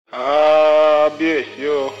kábíyèsí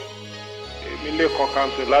o èmi lè kan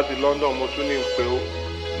cancel láti London mo tún ní ń pè ó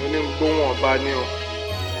mo ní ń gbóhùn ọba ní o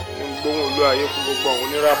ní ń gbóhùn olú ayé fún gbogbo àwọn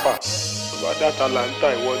oníràpà tó bá dàtà Atlanta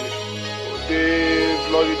ìwọ ni mo dé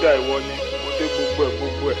Florida ìwọ ni mo dé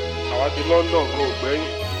gbogbo ẹ̀ àwa ti London kò gbẹ́yìn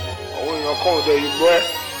àwọn èèyàn kan ò dẹ̀ yìí gbọ́ ẹ̀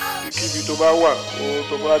kíbi tó bá wà ohun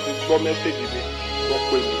tó bá ti gbọ́ mẹ́sẹ̀gì mi wọ́n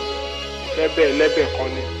pè mí ìfẹ́ bẹ́ẹ̀ lẹ́bẹ̀ kan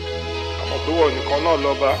ni àmọ́ pé wọ́n nìkan náà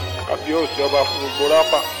lọ́ba kábíyèsí ọba fún gbogbo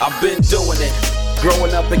rápà. I've been doing it.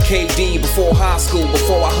 Growing up in KD, before high school,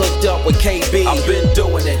 before I hooked up with KB. I've been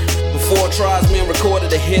doing it. Before Tribesmen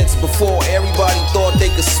recorded the hits, before everybody thought they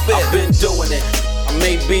could spit. I've been doing it. I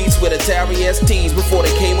made beats with Atari STs before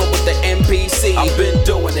they came up with the MPC. I've been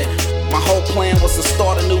doing it. My whole plan was to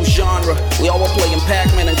start a new genre. We all were playing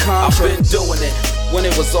Pac-Man and Contra. I've been doing it. When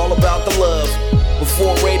it was all about the love.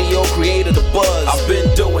 Before radio created a buzz. I've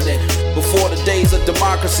been doing it. Before the days of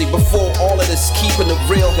democracy. Before all of this keeping the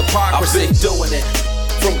real hypocrisy. I've been doing it.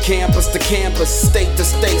 From campus to campus, state to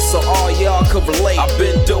state, so all y'all could relate. I've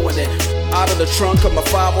been doing it. Out of the trunk of my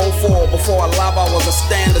 504. Before I was a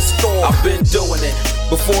standard store. I've been doing it.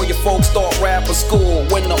 Before your folks start rapper school,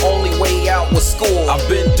 when the only way out was school. I've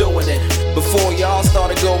been doing it. Before y'all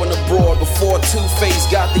started going abroad. Before Two-Face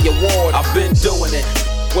got the award. I've been doing it.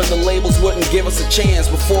 When the labels wouldn't give us a chance.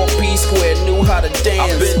 Before P-Square knew how to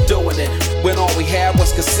dance. I've been doing it. When all we had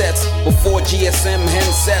was cassettes. Before GSM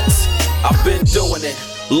handsets. I've been doing it.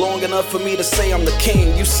 Long enough for me to say I'm the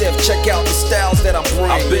king. You said check out the styles that I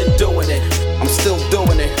bring. I've been doing it. I'm still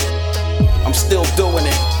doing it. I'm still doing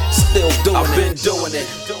it. Still doing it. I've been doing it.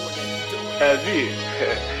 Aziz,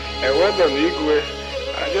 well done, Igwe.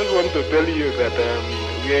 I just want to tell you that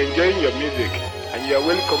we're enjoying your music and you're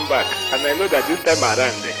welcome back. And I know that this time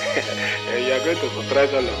around you're going to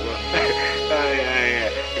surprise all of us.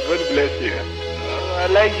 God bless you. I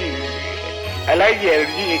like you. I like your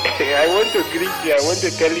music. I want to greet you. I want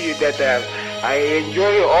to tell you that I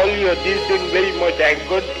enjoy all your this thing very much and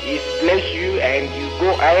God is bless you and you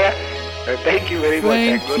go higher. Thank you very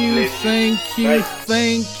much.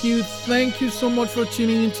 Thank you so much for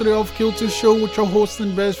tuning into the Off Kilter Show with your host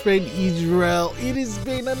and best friend Israel. It has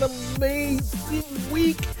been an amazing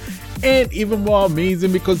week. And even more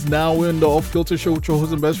amazing because now we're in the Off Kilter Show with your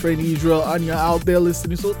host and best friend Israel and you're out there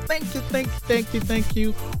listening. So thank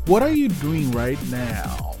you. What are you doing right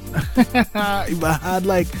now? If I had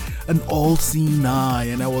like an all-seeing eye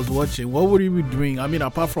and I was watching, what would you be doing? I mean,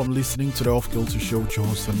 apart from listening to the Off Kilter Show with your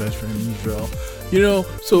host and best friend Israel, you know,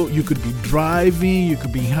 so you could be driving, you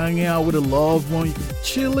could be hanging out with a loved one, you could be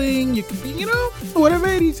chilling, you could be, you know, whatever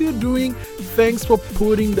it is you're doing. Thanks for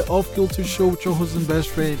putting the Off Kilter Show with your host and best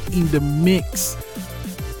friend in the mix.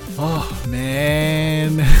 Oh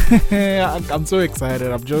man, I'm so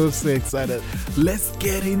excited. I'm just so excited. Let's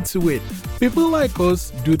get into it. People like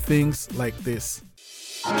us do things like this.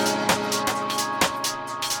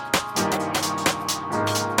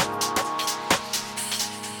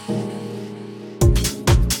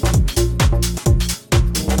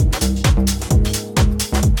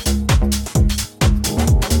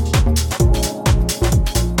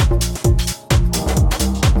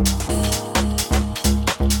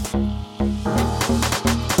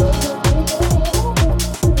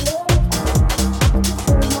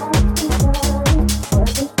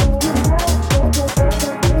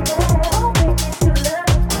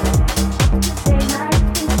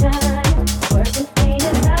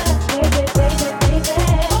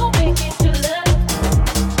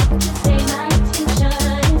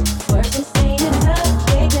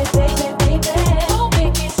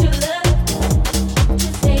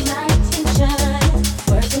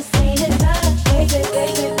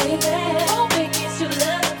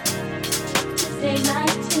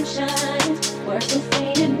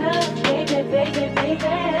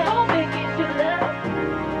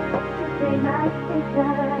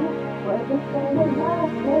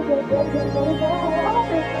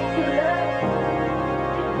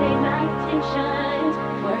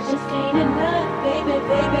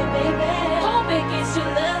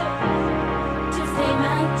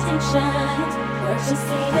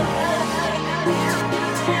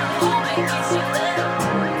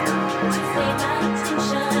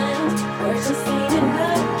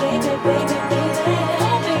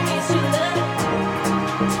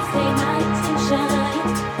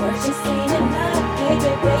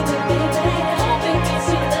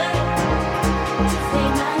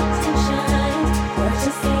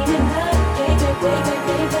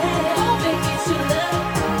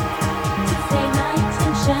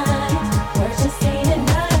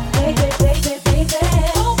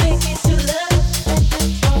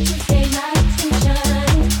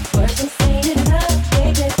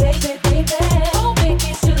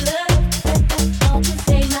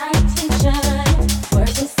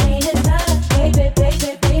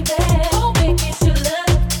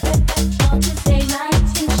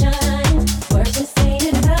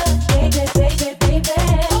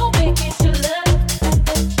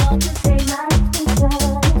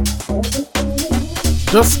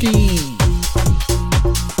 Dusky.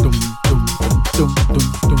 Dum, dum, dum, dum,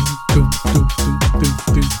 dum, dum, dum, dum, dum,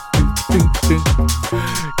 dum, dum,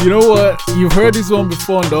 dum. You know what? You've heard this one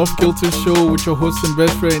before on the Off Kilter Show with your host and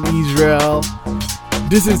best friend Israel.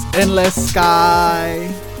 This is Endless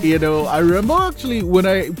Sky. You know, I remember actually when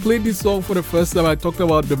I played this song for the first time, I talked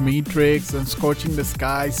about The Matrix and Scorching the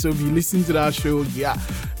Sky. So if you listen to that show, yeah,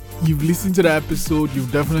 you've listened to that episode,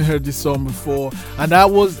 you've definitely heard this song before. And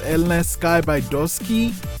that was Endless Sky by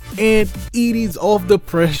Dusky. And it is off the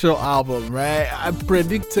Pressure album, right? I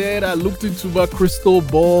looked into my crystal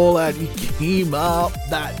ball and it came up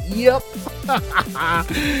that, yep,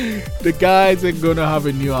 the guys are gonna have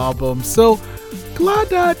a new album. So glad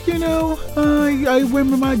that, you know, I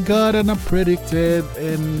went with my gut and I predicted,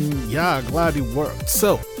 and yeah, glad it worked.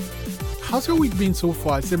 So how's your week been so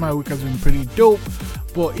far? I say my week has been pretty dope,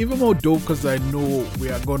 but even more dope because I know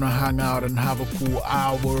we are gonna hang out and have a cool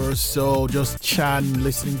hour, so just chatting,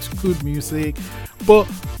 listening to good music. But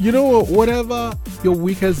you know what, whatever your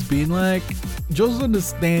week has been like, just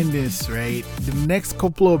understand this, right? The next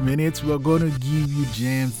couple of minutes we're gonna give you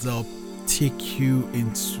jams that'll take you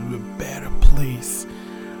into a better place.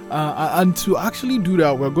 And to actually do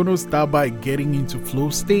that, we're going to start by getting into flow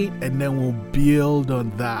state, and then we'll build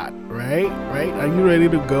on that, right? Are you ready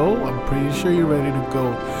to go? I'm pretty sure you're ready to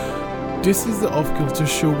go. This is the Off Kilter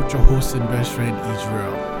Show with your host and best friend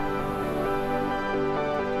Israel.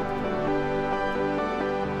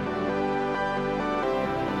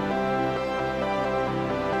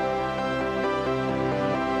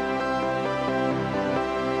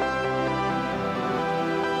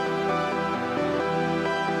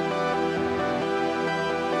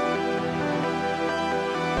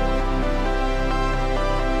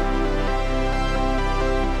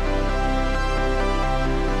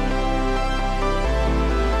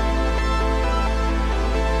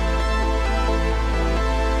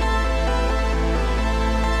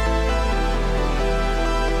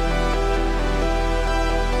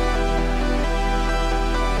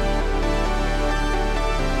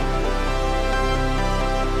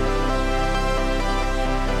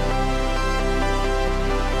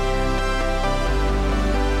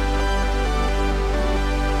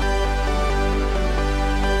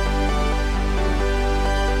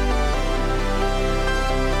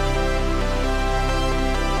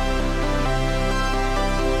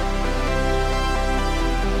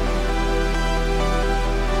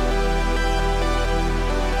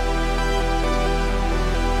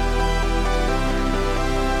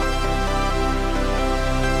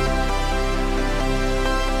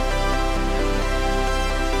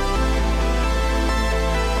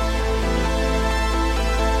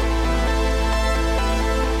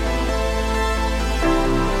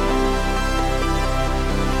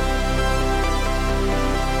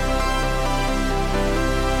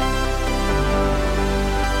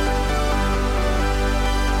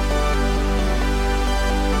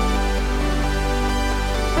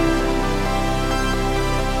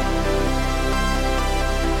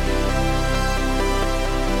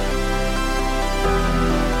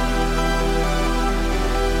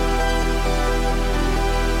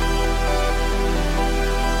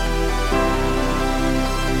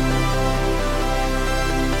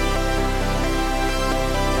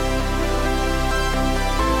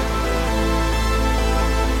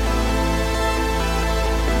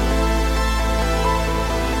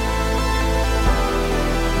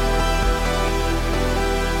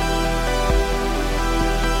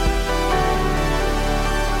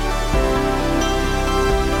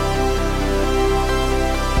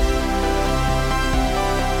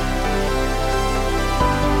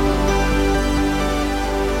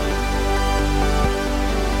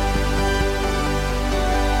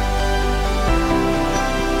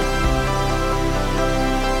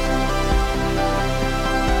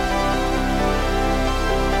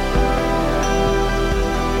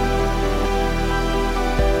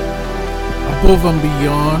 Above and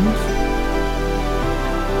Beyond,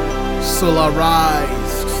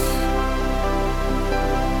 Solarized.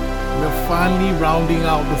 We're finally rounding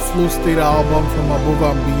out the Flow State album from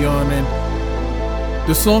Above and Beyond, and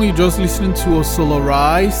the song you just listened to was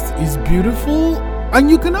Solarized. Is beautiful, and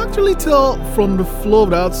you can actually tell from the flow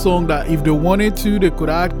of that song that if they wanted to, they could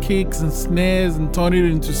add kicks and snares and turn it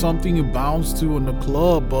into something you bounce to in the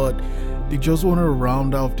club, but they just want to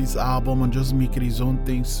round off this album and just make it his own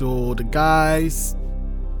thing. So the guys,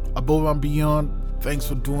 Above and Beyond, thanks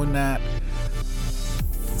for doing that.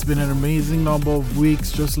 It's been an amazing number of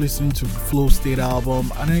weeks just listening to the Flow State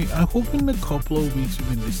album, and I hope in a couple of weeks you've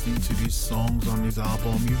been listening to these songs on this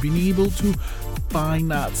album, you've been able to find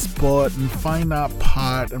that spot and find that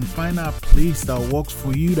part and find that place that works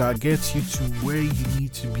for you, that gets you to where you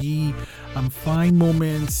need to be, and find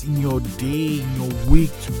moments in your day, in your week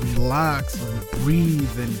to relax and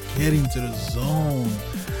breathe and get into the zone.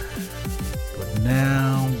 But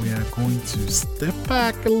now we are going to step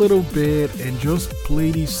back a little bit and just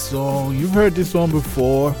play this song. You've heard this one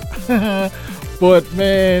before, but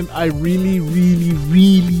man, I really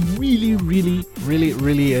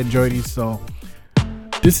enjoy this song.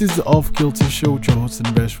 This is the Off Kilter Show with your host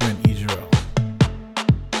and best friend Israel.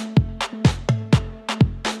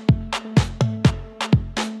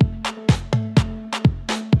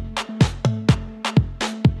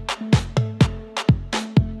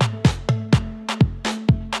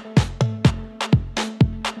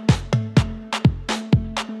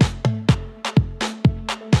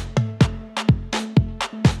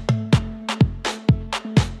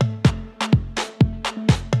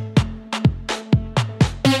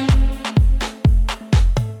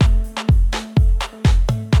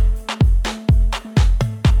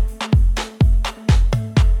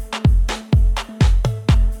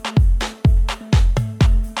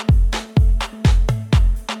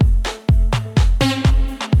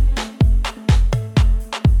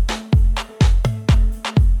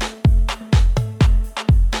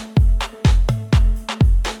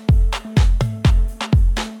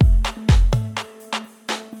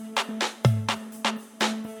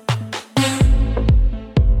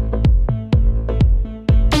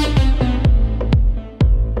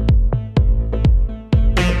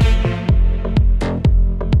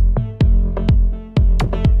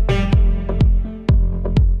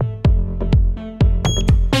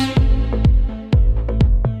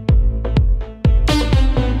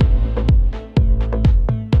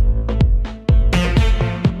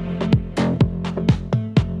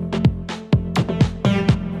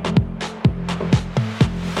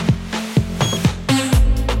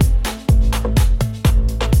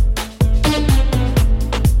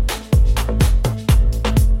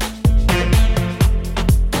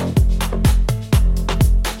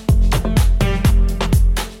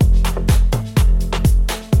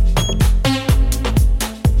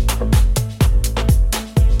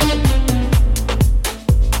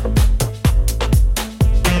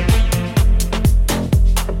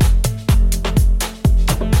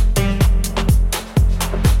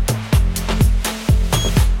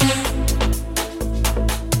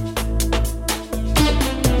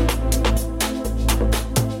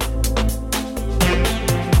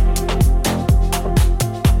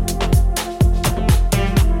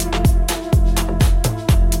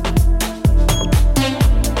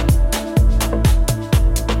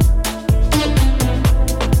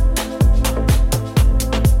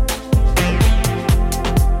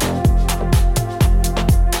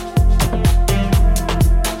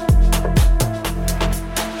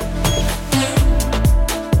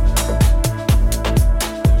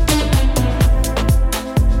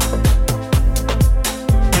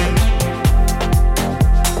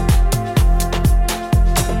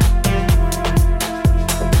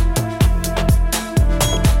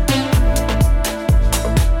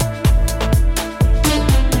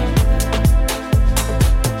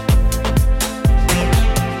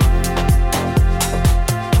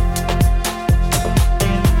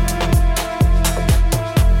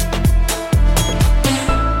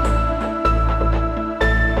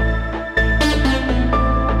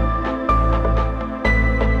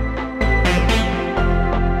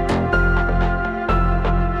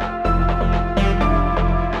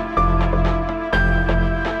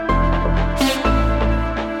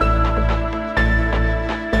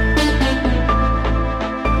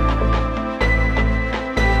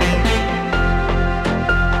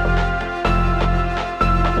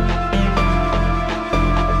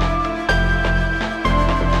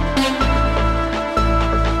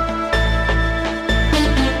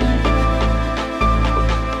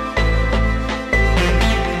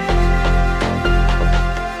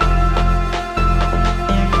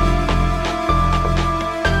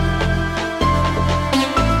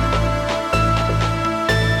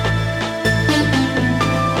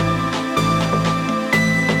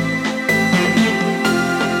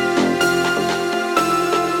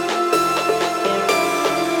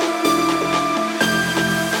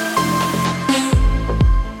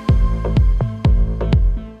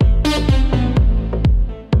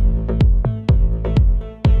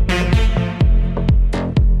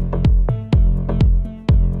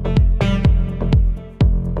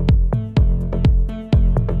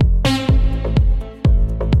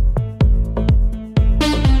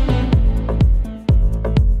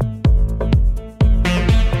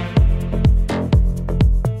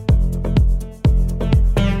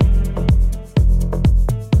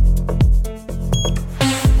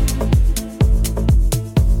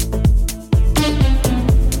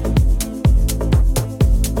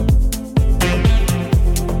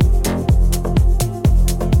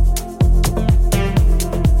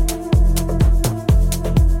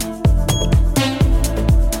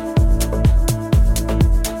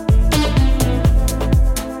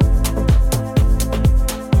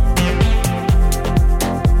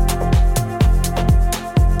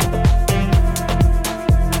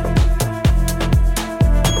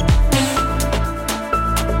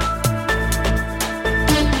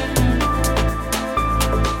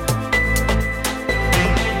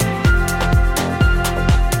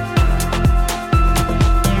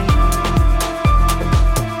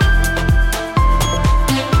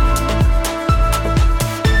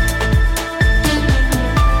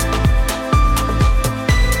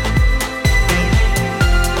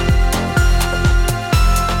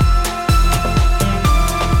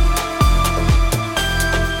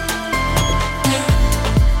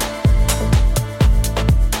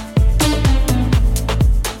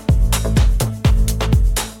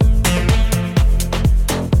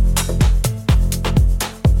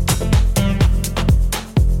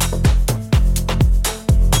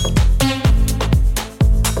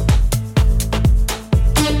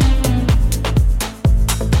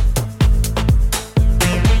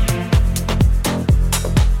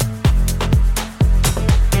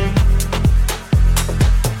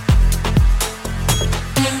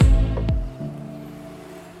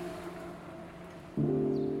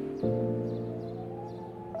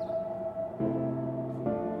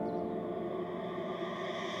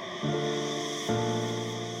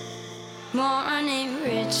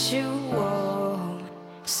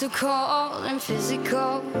 so cold and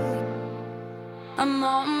physical. A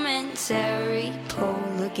momentary pull,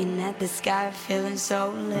 looking at the sky, feeling so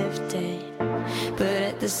lifted. But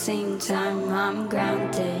at the same time, I'm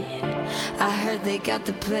grounded. I heard they got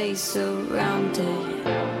the place surrounded.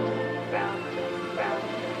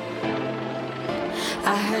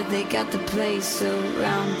 I heard they got the place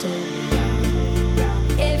surrounded.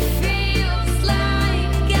 It feels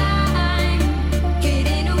like I'm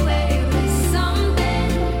getting away with something.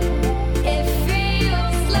 It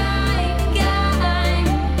feels like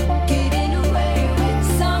I'm getting away with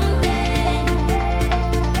something.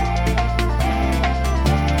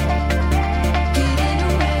 Getting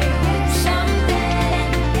away with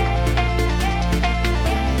something.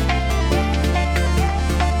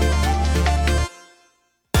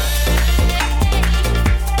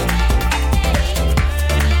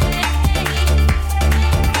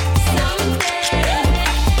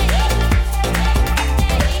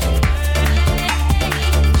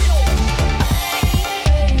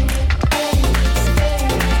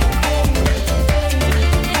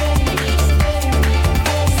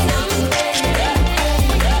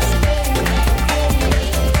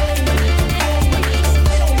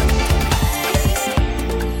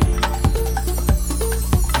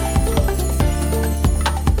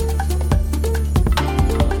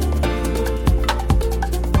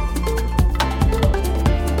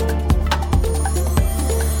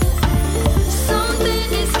 Something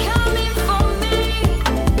is coming for me.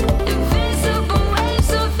 Invisible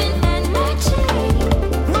waves of energy.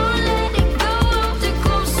 Won't let it go,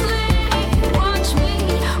 optical sleep. Watch me,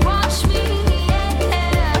 yeah. Optical sleep.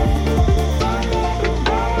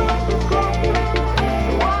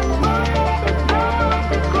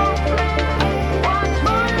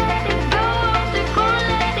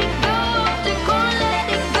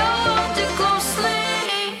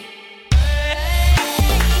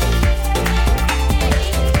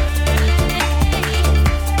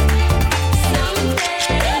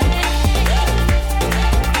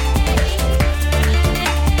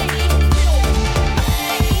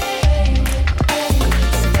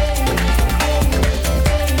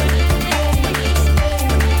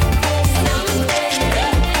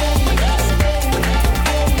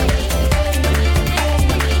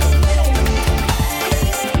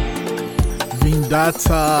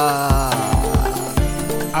 Vindata.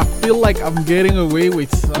 I feel like I'm getting away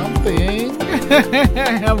with something.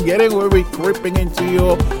 I'm getting away with creeping into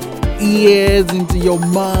your ears, into your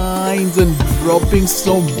minds, and dropping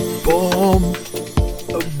some bomb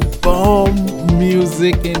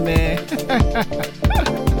music in there.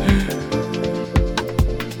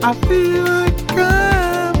 I feel like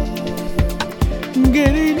I'm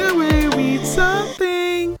getting away with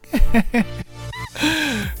something.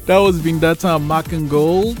 That was Vindata and Mark and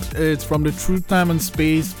Gold. It's from the True Time and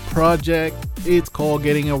Space project. It's called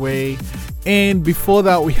Getting Away. And before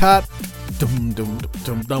that, we had dum dum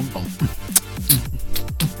dum dum dum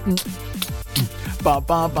bam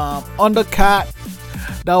bam bam Undercat.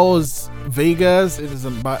 That was Vegas. It is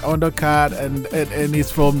by Undercat, and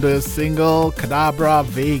it's from the single Cadabra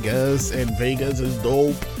Vegas. And Vegas is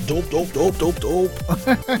dope.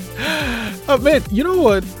 Man, you know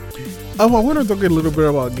what? I want to talk a little bit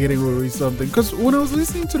about Getting Away with Something, because when I was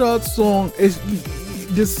listening to that song,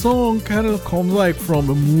 this song kind of comes like from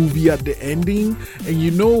a movie at the ending, and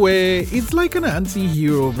you know where it's like an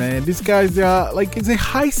anti-hero, man. These guys are like, it's a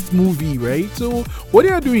heist movie, right? So what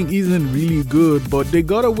they are doing isn't really good, but they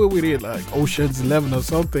got away with it, like Ocean's 11 or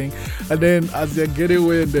something. And then as they're getting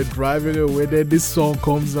away and they're driving away, then this song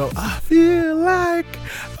comes out. I feel like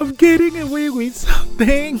I'm getting away with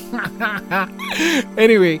something.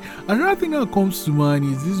 Anyway, another thing that comes to mind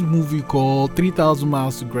is this movie called 3,000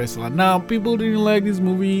 Miles to Graceland. Now, people didn't like this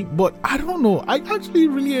movie, but I don't know, I actually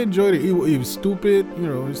really enjoyed it. It was stupid, you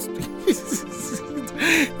know,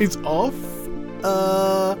 it's off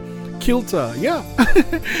kilter, yeah.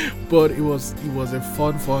 But it was a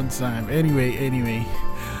fun time. Anyway,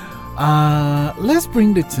 let's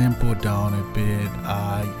bring the tempo down a bit.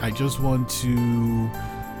 I just want to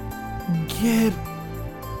get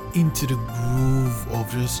into the groove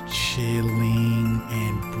of just chilling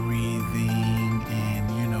and breathing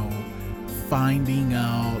and, you know, finding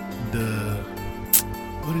out the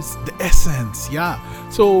essence. Yeah,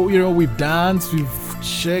 so, you know, we've danced, we've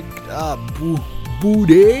checked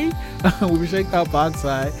booty we've checked our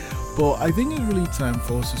backside, but I think it's really time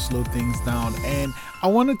for us to slow things down. And I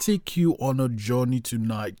want to take you on a journey to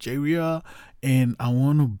Nigeria, and I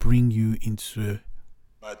want to bring you into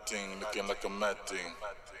looking like a mad thing.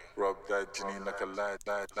 Rub that genie like a light.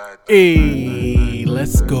 Hey,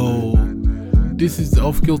 let's go. This is the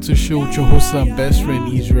Off Kilter Show with your host and best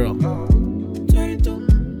friend Israel.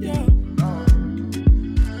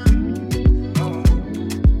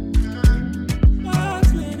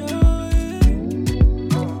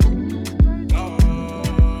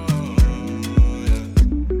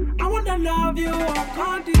 I wanna love you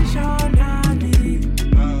unconditionally.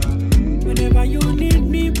 Whenever you need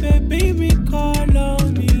me, baby, call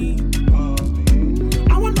on me.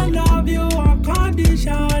 I wanna love you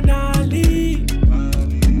unconditionally.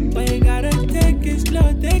 But you gotta take it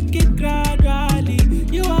slow, take it gradually.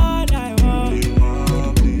 You all I want,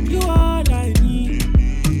 you all I need.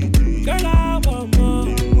 Girl, I want more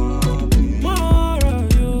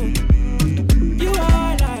of you. You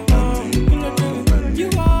all I want, you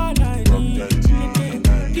all I need.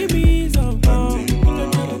 Give me some more,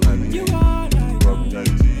 you all I need.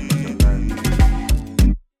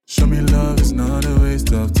 Show me love, it's not a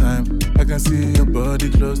waste of time. I can see your body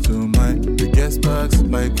close to mine. We get sparks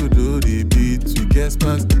like we do the beats. We get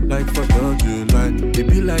sparks like 4th of July. It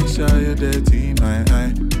be like shy, dirty my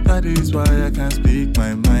eye. That is why I can't speak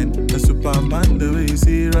my mind. The Superman, the way you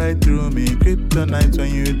see right through me. Kryptonite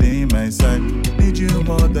when you day my side. Need you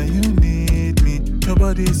more than you need me.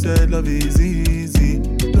 Nobody said love is easy.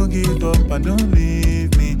 Don't give up and don't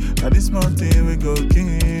leave me. Now this mountain will go kill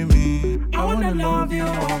me. I wanna love you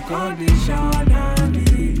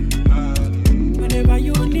unconditionally. Whenever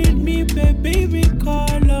you need me, baby,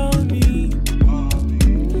 call on me.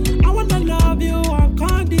 I wanna love you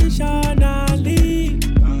unconditionally.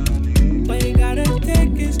 But you gotta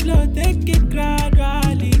take it slow, take it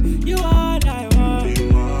gradually. You all I want,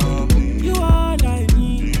 you all I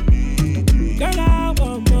need. Girl, I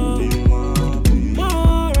want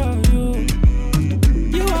more of you.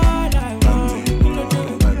 You all I want,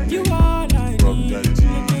 you all I need.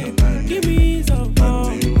 Give me some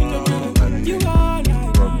more, you all I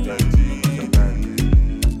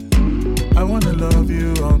I wanna love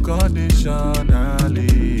you unconditionally.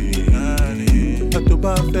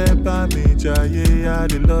 Atoba fẹ́ bá mi jayé, I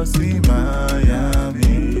dey lost in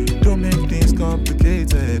Miami. Don't make things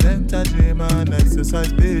complicated. Enter dream and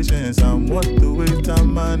exercise patience. I'm worth the wait,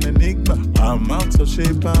 I'm an enigma. I'm out of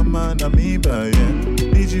shape, I'm an amoeba, yeah.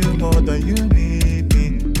 Need you more than you need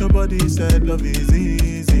me. Nobody said love is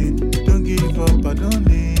easy. Don't give up, I don't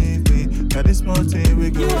leave me. Now this mountain we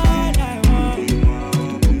go You all I want,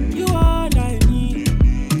 you all I need.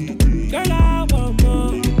 Girl, I want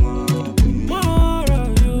more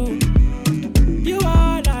of you. You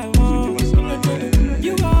all I want,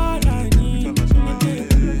 you all I need.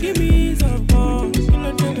 Give me some more,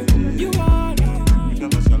 you all I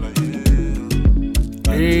need.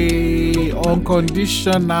 Hey,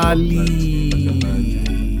 unconditionally.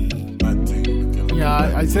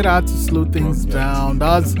 Yeah, I said I had to slow things down.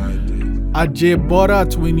 That's Ajay Bora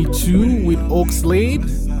 22 with Oxlade.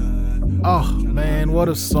 Oh man, what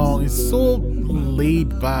a song. It's so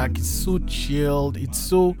laid back, it's so chilled, it's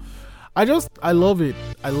so I love it.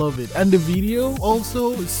 I love it. And the video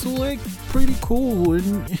also is so like pretty cool.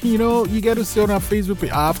 And you know, you get to see on our Facebook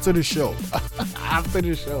page after the show. After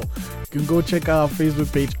the show. You can go check out our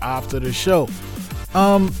Facebook page after the show.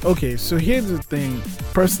 Okay, so here's the thing.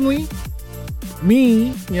 Personally,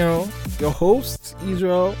 me, you know, your host,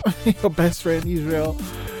 Israel, your best friend, Israel,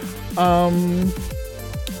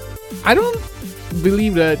 I don't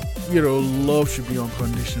believe that, you know, love should be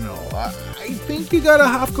unconditional. I think you gotta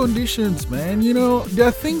have conditions, man. You know, there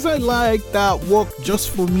are things I like that work just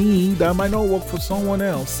for me that might not work for someone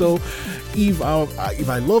else. So if I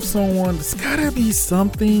love someone, there's gotta be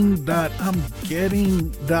something that I'm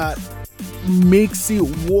getting that makes it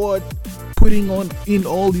worth putting on in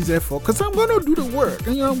all these effort, because I'm gonna do the work,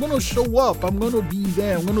 and you know, I'm gonna show up, I'm gonna be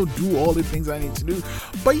there, I'm gonna do all the things I need to do,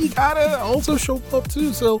 but you gotta also show up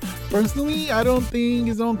too. So personally, I don't think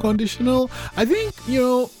it's unconditional. I think, you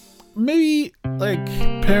know, maybe like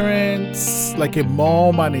parents, like a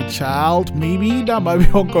mom and a child, maybe that might be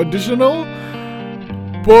unconditional,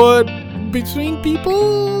 but between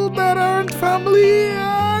people that aren't family,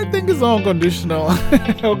 I think it's unconditional.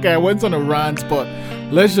 Okay, I went on a rant, but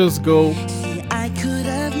let's just go. I could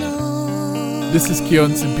have known. This is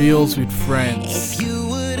Keontae Bills with Friends. If you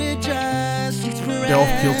would have just expressed. The Off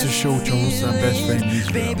Kilter Show with your host and best friend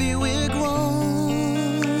Israel. Baby, we're grown.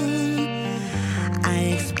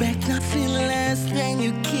 I expect nothing less than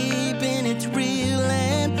you keeping it real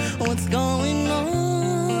and what's going on.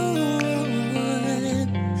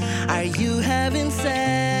 Are you having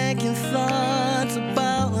second thoughts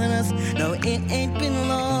about us? No, it ain't been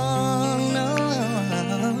long, no.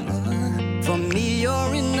 For me,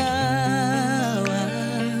 you're enough.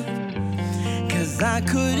 'Cause I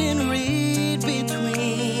couldn't read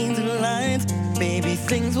between the lines.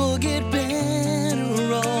 things will get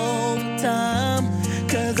better over time.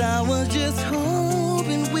 'Cause I was just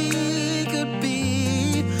hoping we could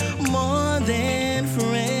be more than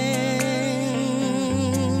friends.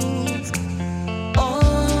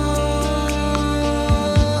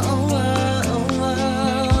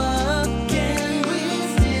 Can we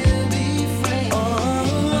still be friends?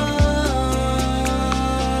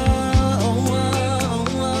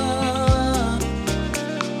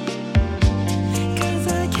 Cause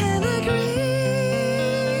I can't agree.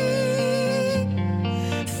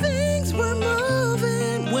 Things were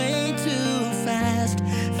moving way too fast.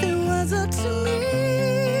 If it was up to me,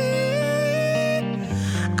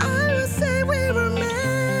 I would say we were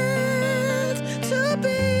meant to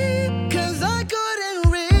be. 'Cause I couldn't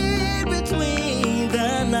read between the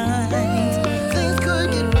lines. Things could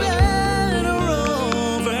get better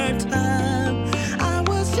over time. I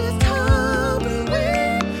was just hoping we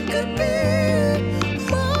could be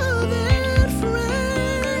more than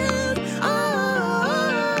friends.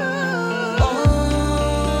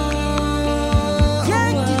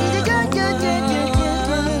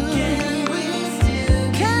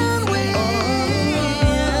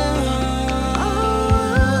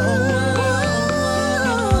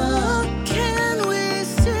 Can we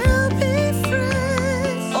still be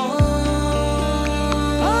friends? Oh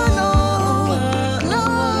no, no.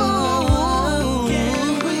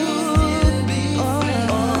 Can we still be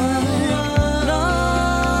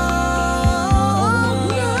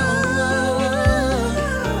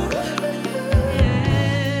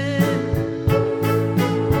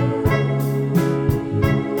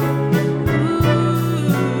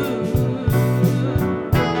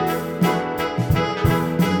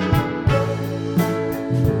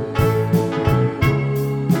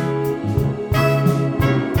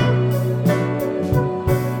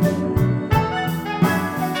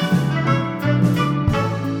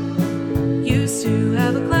Used to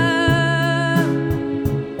have a cloud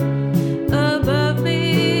above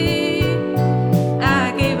me.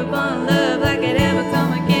 I gave up on love like it ever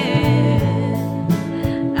come again.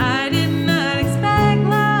 I did not expect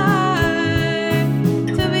life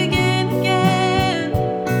to begin again.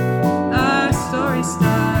 Our story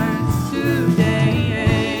starts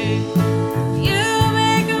today. You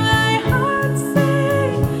make my heart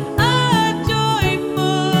sing a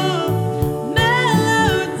joyful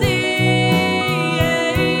melody.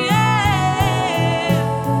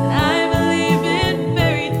 I believe in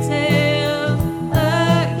fairy tales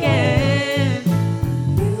again.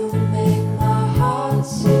 You make my heart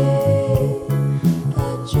sing a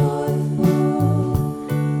joyful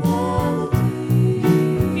melody.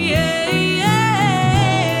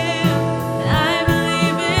 I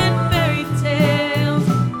believe in fairy tales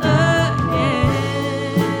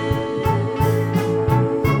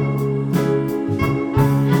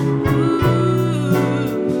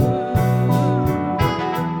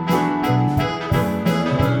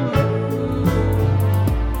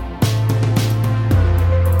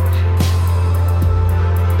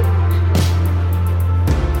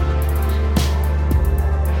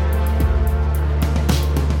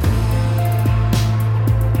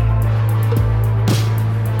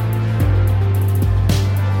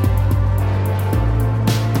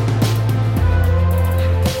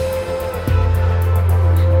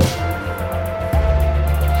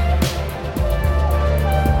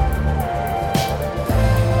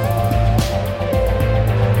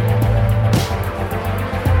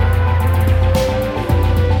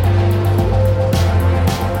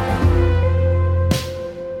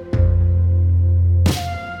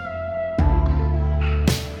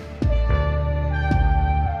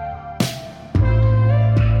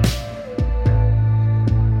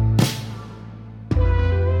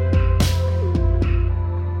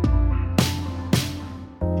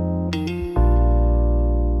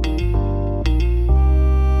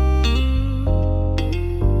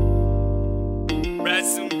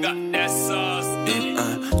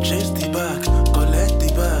Chase the bag, collect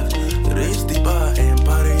the bag, raise the bar and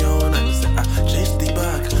party on ice. Chase the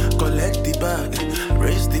bag, collect the bag,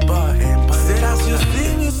 raise the bar and party on ice. Said as you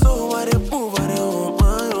see me so I dey move on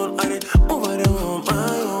my own, I dey move on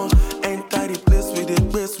my own. Enter the place with the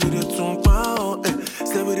bass, with the tumpa,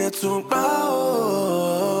 stay with the tumpa.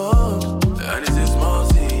 And it's a small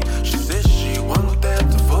thing. She says she want them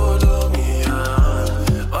to follow me.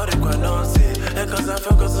 All they can't say, cause I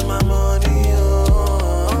focus on my money.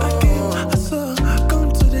 I came, I saw,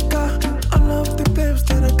 come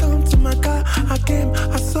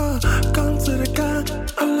to the car.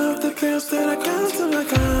 I love the girls that I come to my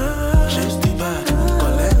car. Chase the bag,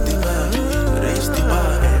 collect the bag, raise the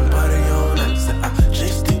bar and party on night.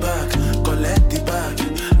 Chase the bag, collect the bag,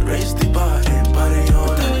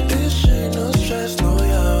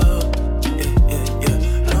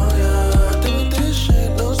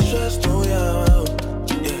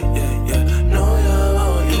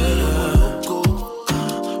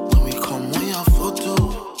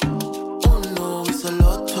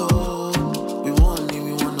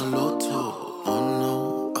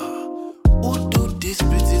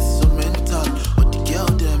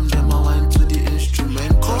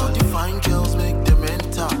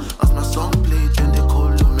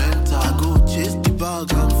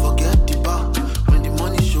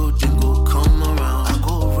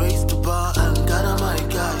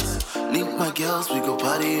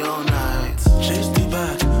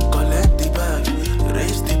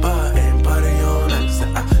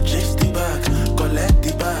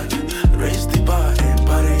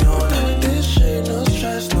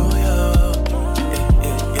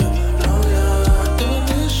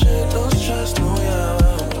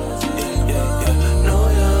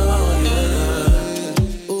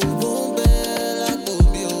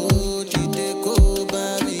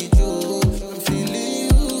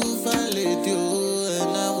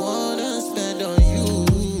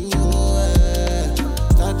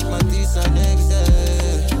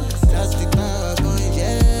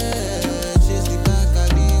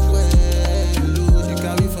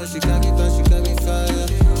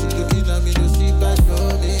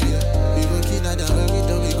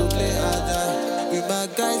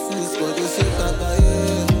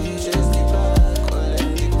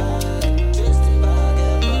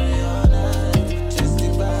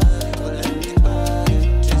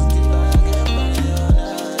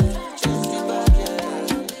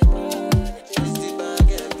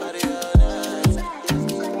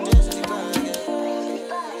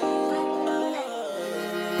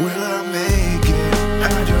 Will I make it?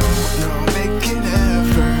 I don't know. Make an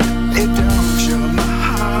effort. It don't show my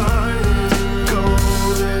heart is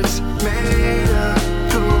gold. It's made of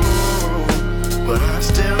gold, but I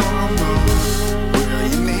still want more. Will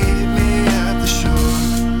you meet me at the shore?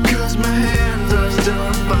 'Cause my hands are still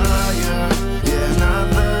on fire. Yeah,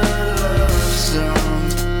 another love song.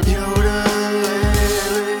 Yodeling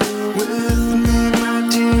with me, my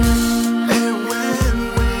dear. And when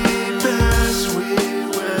we pass, we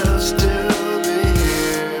will still be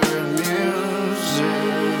hearing music.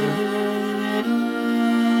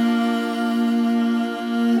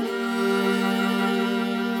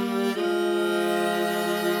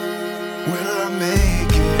 Will I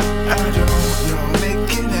make it? I don't know.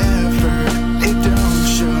 Make an effort. It don't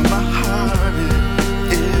show my heart.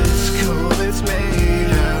 It is cold. It's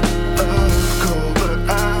made out of cold, but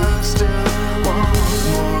I still want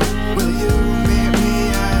more. Will you meet me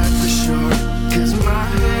at the shore? 'Cause my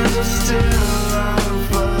hands are still on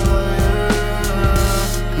fire.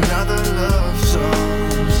 Another love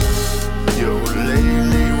songs. You're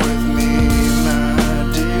lately with me, my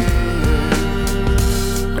dear.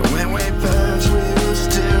 And when we pass, we will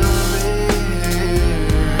still be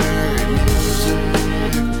hearing music.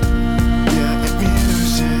 Yeah,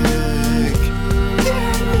 music. Yeah,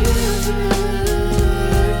 music.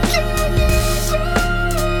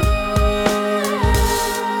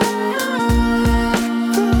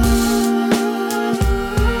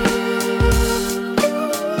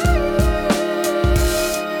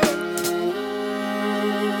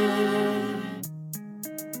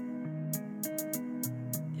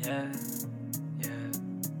 Yeah, yeah,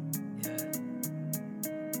 yeah.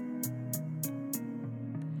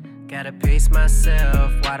 Gotta pace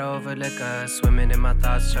myself, wide over liquor, swimming in my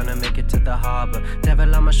thoughts, trying to make it to the harbor.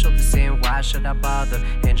 Devil on my shoulder saying, why should I bother?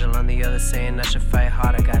 Angel on the other saying, I should fight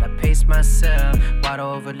harder. Gotta pace myself, wide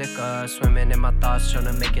over liquor, swimming in my thoughts, trying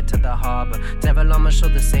to make it to the harbor. Devil on my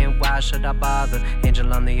shoulder saying, why should I bother?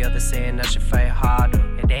 Angel on the other saying, I should fight harder.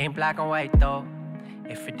 It ain't black and white though.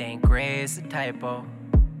 If it ain't gray, it's a typo.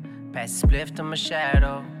 Pass a spliff to my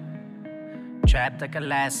shadow. Trapped like a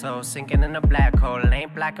lasso, sinking in a black hole. It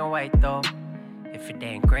ain't black and white though. If it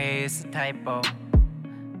ain't gray, it's a typo.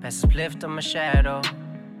 Pass a spliff to my shadow.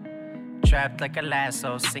 Trapped like a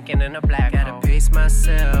lasso, sinking in a black hole. Gotta pace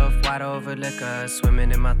myself, wide over liquor,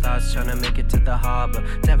 swimming in my thoughts, trying to make it to the harbor.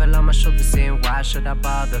 Devil on my shoulder saying, why should I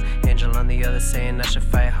bother? Angel on the other saying, I should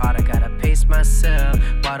fight harder. Gotta pace myself,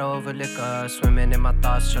 wide over liquor, swimming in my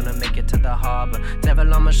thoughts, trying to make it to the harbor.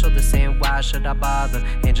 Devil on my shoulder saying, why should I bother?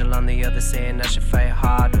 Angel on the other saying, I should fight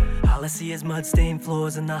harder. All I see is mud-stained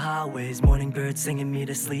floors in the hallways. Morning birds singing me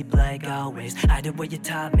to sleep like always. I did what you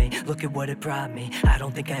taught me, look at what it brought me. I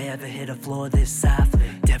don't think I ever hit a floor this softly.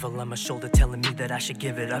 Devil on my shoulder telling me that I should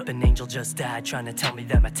give it up. An angel just died trying to tell me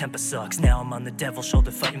that my temper sucks. Now I'm on the devil's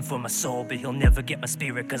shoulder fighting for my soul, but he'll never get my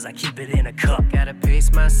spirit 'cause I keep it in a cup. Gotta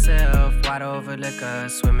pace myself, wide over liquor,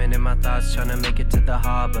 swimming in my thoughts, trying to make it to the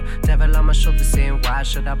harbor. Devil on my shoulder saying, why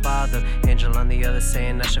should I bother? Angel on the other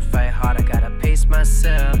saying, I should fight harder. Gotta pace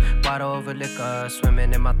myself, wide over liquor,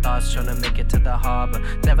 swimming in my thoughts, trying to make it to the harbor.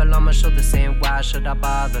 Devil on my shoulder saying, why should I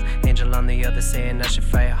bother? Angel on the other saying, I should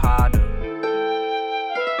fight harder.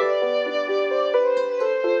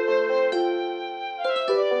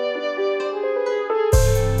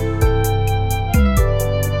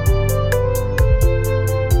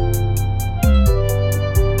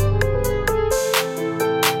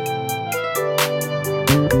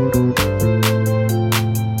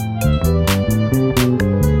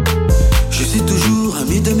 Je suis toujours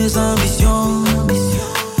ami de mes ambitions.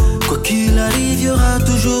 Quoi qu'il arrive, il y aura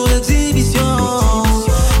toujours l'exhibition.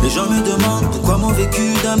 Les gens me demandent pourquoi mon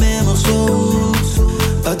vécu dans mes morceaux.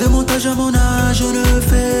 Pas de montage à mon âge, je ne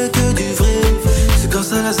fais que du vrai. C'est quand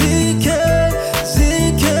ça la zik,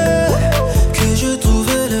 que je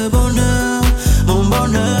trouvais le bonheur, mon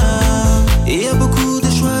bonheur. Il y a beaucoup de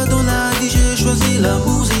choix dans la vie, j'ai choisi la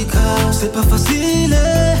musique. C'est pas facile,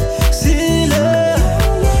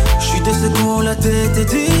 de ce qu'on la tête est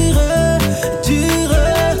dure.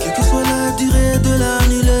 Quelle que soit la durée de la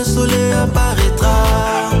nuit, le soleil apparaîtra.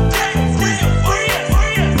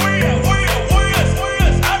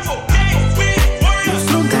 Nous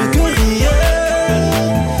sommes des guerriers.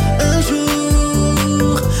 Un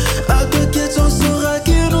jour, à deux quêtes, on saura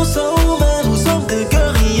qui nous sommes. Nous sommes des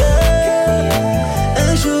guerriers.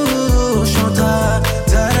 Un jour, on chantera.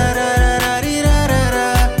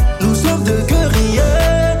 Nous sommes des guerriers.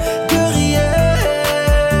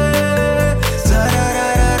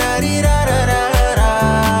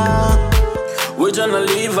 We're tryna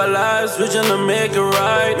live our lives, we're tryna make it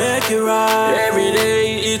right. Every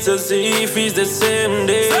day cheat to see if it's the same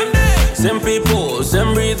day. Same people,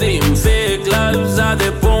 same breathing, fake lives at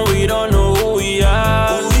the point we don't know who we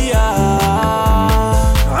are.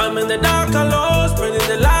 I'm in the dark alone, spreading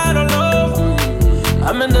the light of love.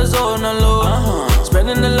 I'm in the zone alone,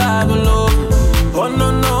 spreading the light of love. Oh no,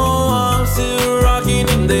 I'm still rocking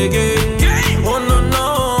in the game. Oh no,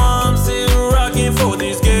 I'm still rocking for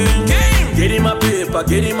this game. Get in my paper,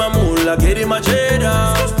 get in my moolah, get in my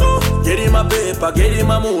cheddar. Get in my paper, get in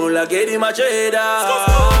my moolah, get in my cheddar.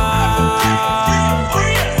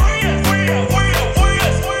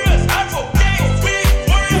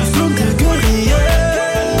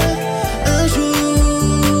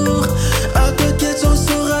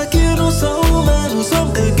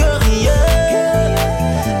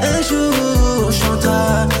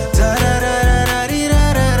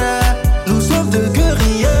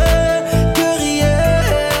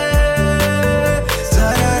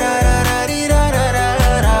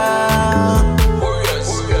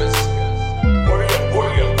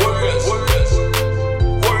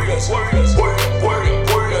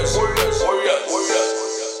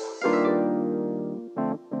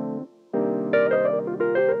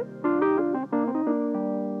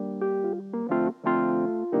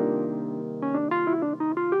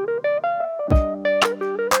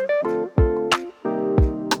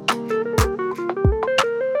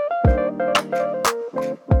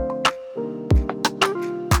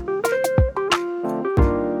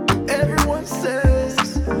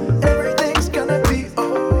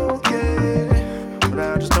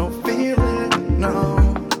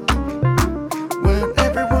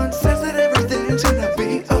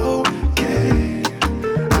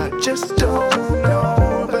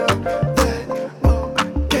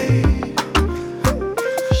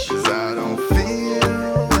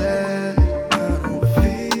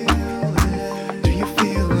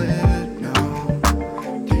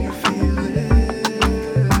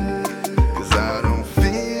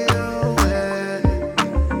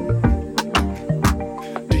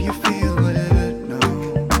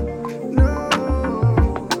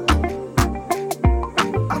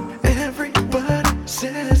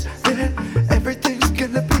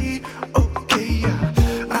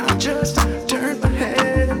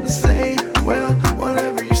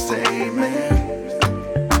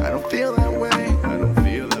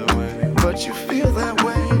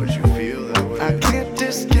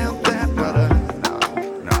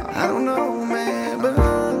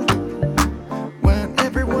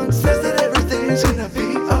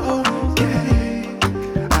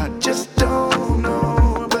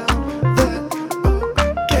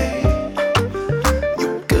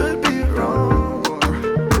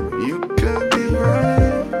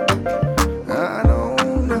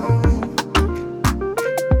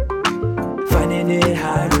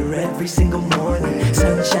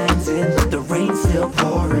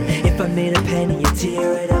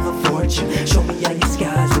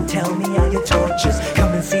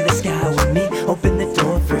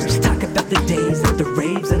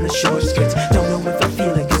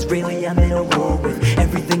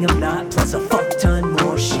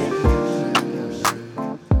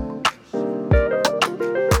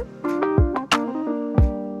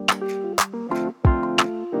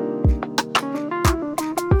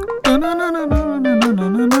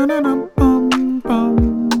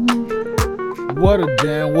 What a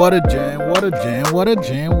jam, what a jam, what a jam, what a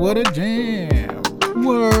jam, what a jam.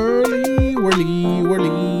 Whirly, whirly,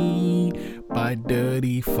 whirly by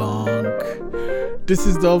Dirty Funk. This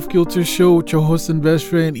is the Off Kilter Show with your host and best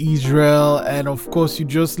friend Israel. And of course, you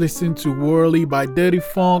just listened to Whirly by Dirty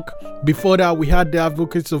Funk. Before that, we had The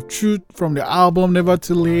Advocates of Truth from the album Never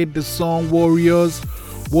Too Late, the song Warriors.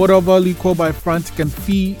 Water of Liquor by Frantic and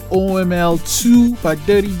Fee. OML 2 by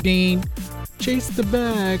Dirty Dane. Chase the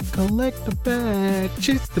bag, collect the bag,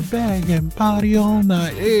 chase the bag and party all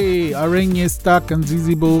night. Hey, Arenye Stack and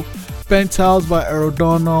Zizibo. Penthouse by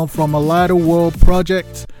Aerodonal from A Lighter World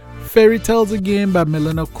Project. Fairy Tales Again by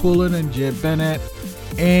Melina Cullen and Jay Bennett.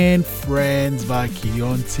 And Friends by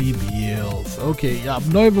Keontae Beals. Okay, yeah, I'm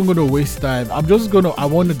not even gonna waste time. I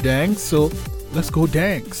want to dance, so let's go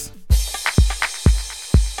dance.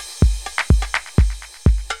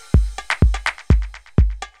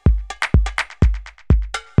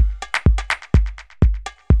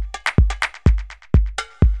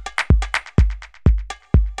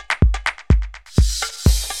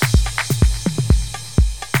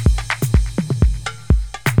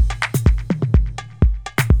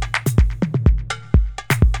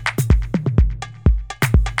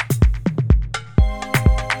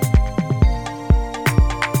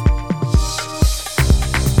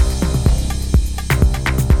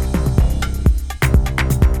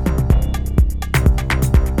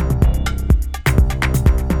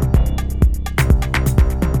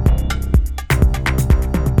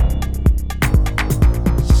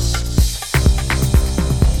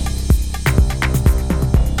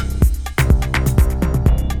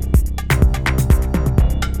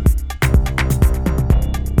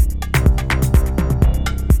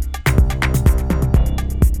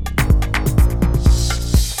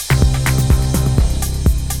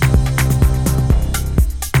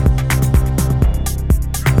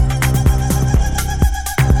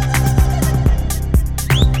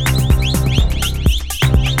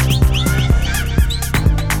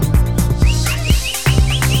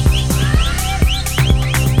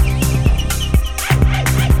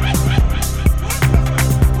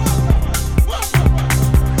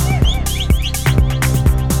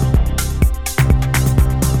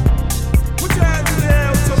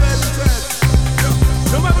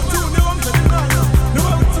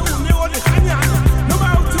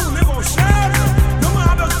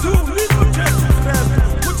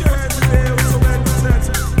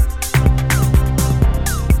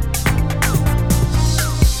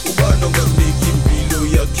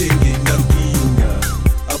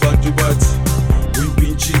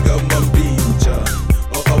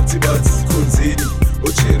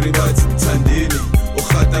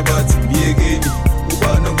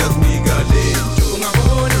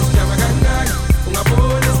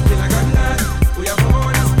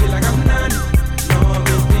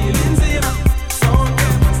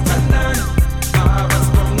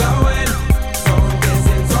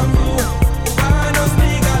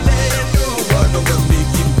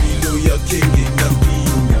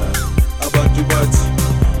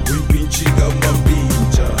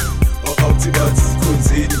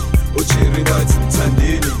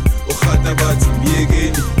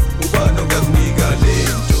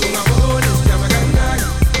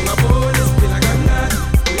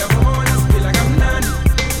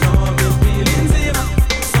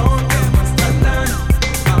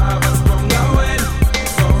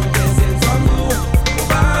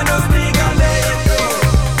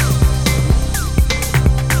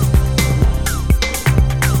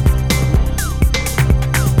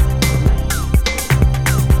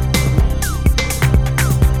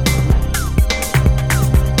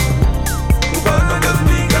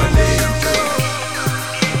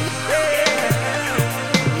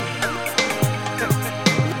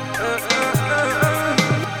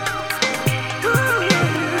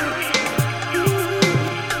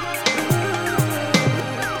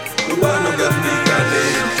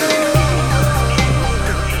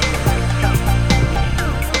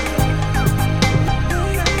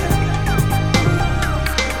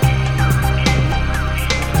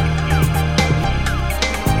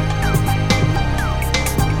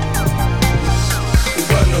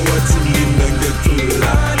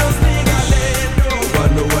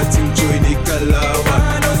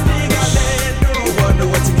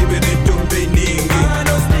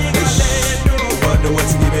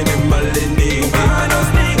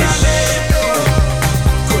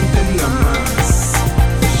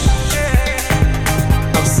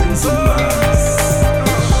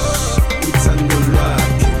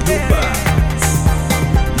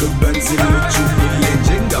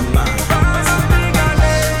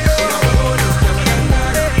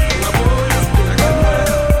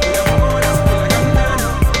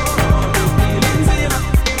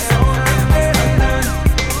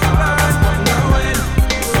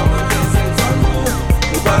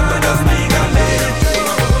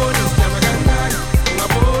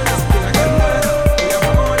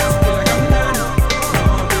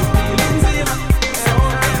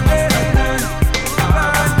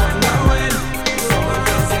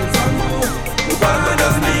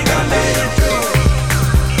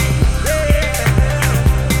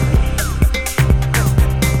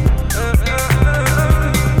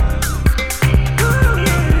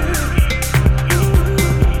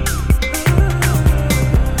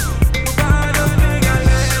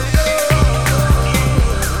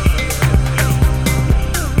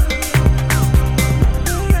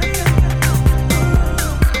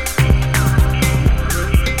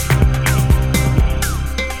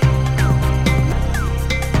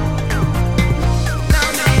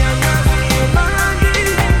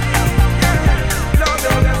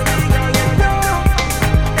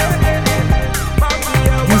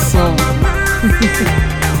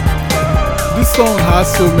 This song has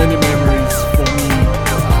so many memories for me.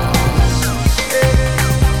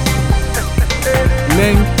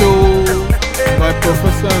 Lento by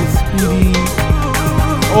Professor and Speedy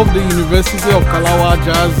of the University of Kalawa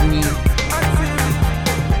Jasmine.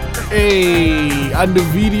 Hey, and the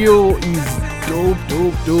video is dope.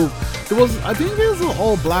 I think it was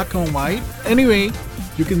all black and white. Anyway,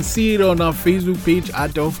 you can see it on our Facebook page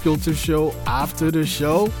at the Off Kilter Show after the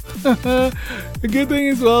show. The good thing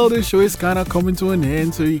is, well, the show is kind of coming to an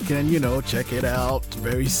end, so you can, check it out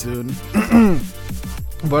very soon.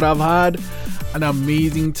 But I've had an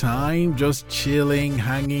amazing time just chilling,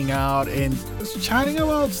 hanging out, and just chatting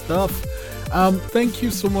about stuff. Thank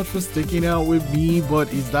you so much for sticking out with me,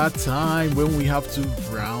 but it's that time when we have to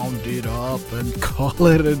round it up and call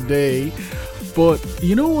it a day. But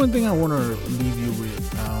one thing I want to leave you with,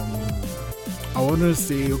 I want to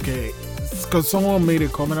say, okay, because someone made a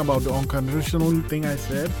comment about the unconditional thing I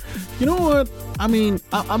said. You know what? I mean,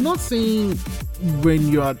 I'm not saying when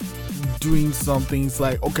you are doing something, it's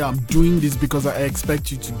like, okay, I'm doing this because I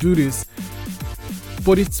expect you to do this.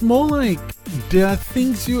 But it's more like there are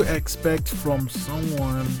things you expect from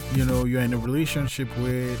someone, you're in a relationship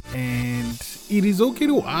with, and it is okay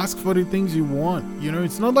to ask for the things you want.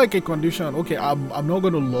 It's not like a condition. Okay, I'm not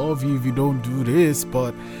going to love you if you don't do this,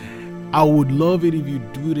 but I would love it if you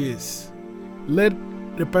do this. Let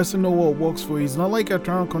the person know what works for you. It's not like you're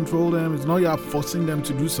trying to control them. It's not you're forcing them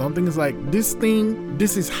to do something. It's like, this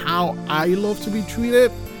is how I love to be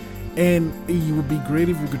treated, and it would be great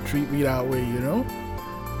if you could treat me that way,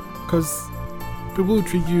 because people will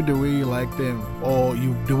treat you the way you like them, or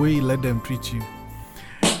the way you let them treat you.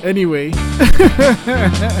 Anyway,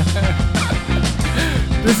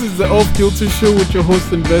 this is the Off Kilter Show with your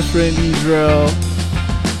host and best friend Israel,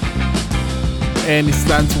 and it's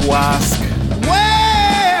time to ask, where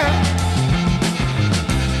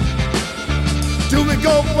do we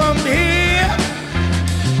go from here?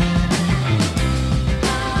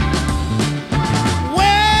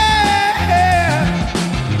 Where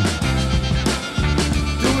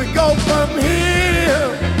do we go from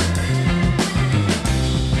here?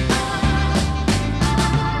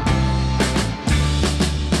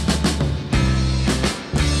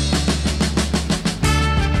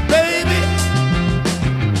 Baby,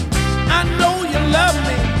 I know you love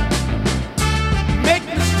me. Make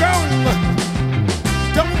me strong.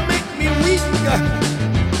 Don't make me weak.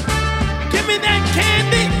 Give me that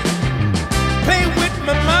candy. Play with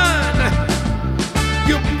my mind.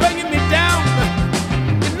 You're bringing me down.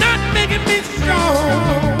 You're not making me strong.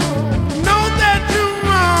 Know that you're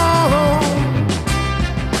wrong.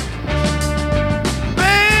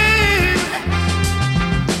 Baby,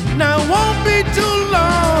 now it won't be too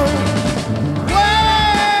long. Where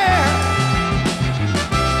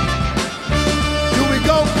do we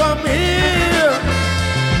go from here?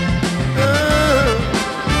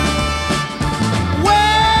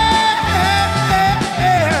 Where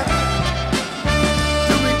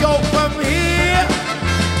do we go from here?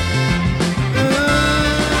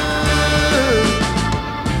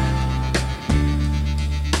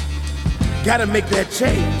 Gotta make that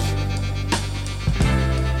change.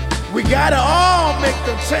 We gotta all make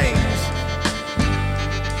the change.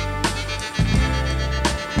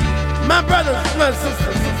 My brothers, my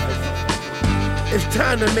sisters, it's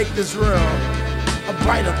time to make this world a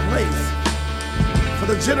brighter place for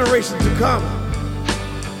the generations to come.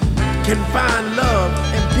 Can find love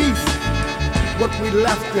and peace what we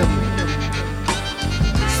left them.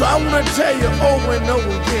 So I want to tell you over and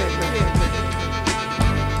over again,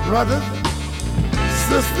 brothers,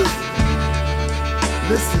 sisters,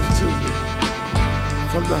 listen to me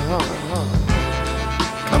from the heart.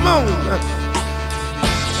 Come on.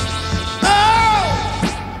 Oh!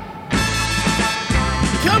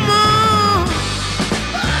 Come on.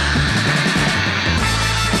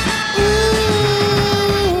 Ooh.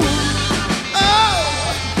 Oh.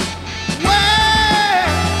 Where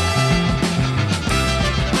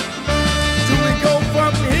do we go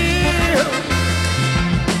from here?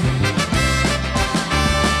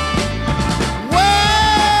 Where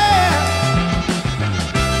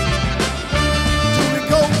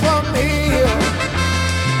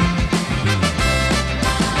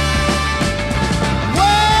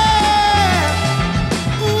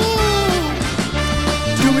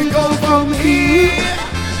do we go from here?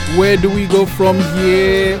 Where do we go from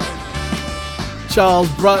here? Charles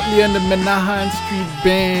Bradley and the Menahan Street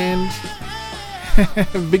Band.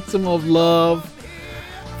 Victim of Love.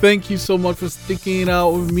 Thank you so much for sticking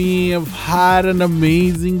out with me. I've had an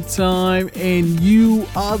amazing time, and you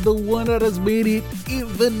are the one that has made it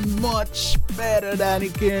even much better than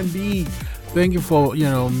it can be. Thank you for,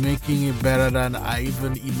 making it better than I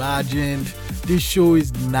even imagined. This show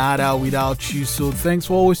is not out without you. So thanks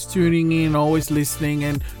for always tuning in, always listening.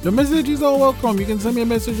 And the messages are welcome. You can send me a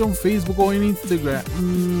message on Facebook or on Instagram.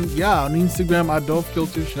 On Instagram at Dove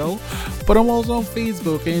Kilter Show. But I'm also on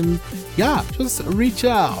Facebook. And just reach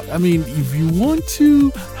out. I mean, if you want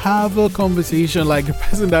to have a conversation like the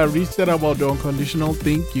person that reached out about the unconditional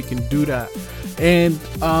thing, you can do that. And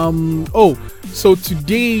so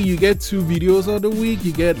today you get 2 videos of the week.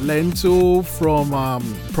 You get Lento from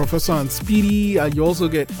Professor and Speedy, and you also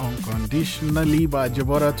get Unconditionally by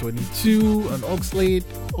Jabota 22 and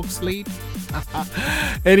Oxlade.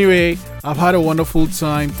 Anyway, I've had a wonderful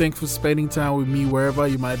time. Thanks for spending time with me wherever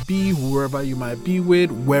you might be, whoever you might be with,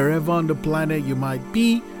 wherever on the planet you might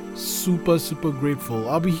be. Super grateful.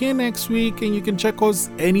 I'll be here next week, and you can check us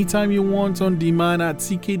anytime you want on demand at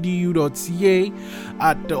ckdu.ca,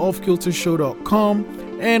 at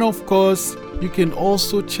theoffkiltershow.com, and of course you can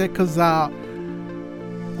also check us out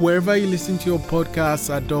wherever you listen to your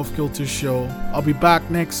podcasts at Dove Kilter Show. I'll be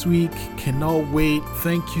back next week. Cannot wait.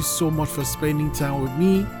 Thank you so much for spending time with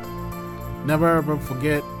me. Never ever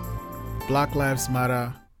forget, Black Lives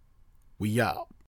Matter. We out.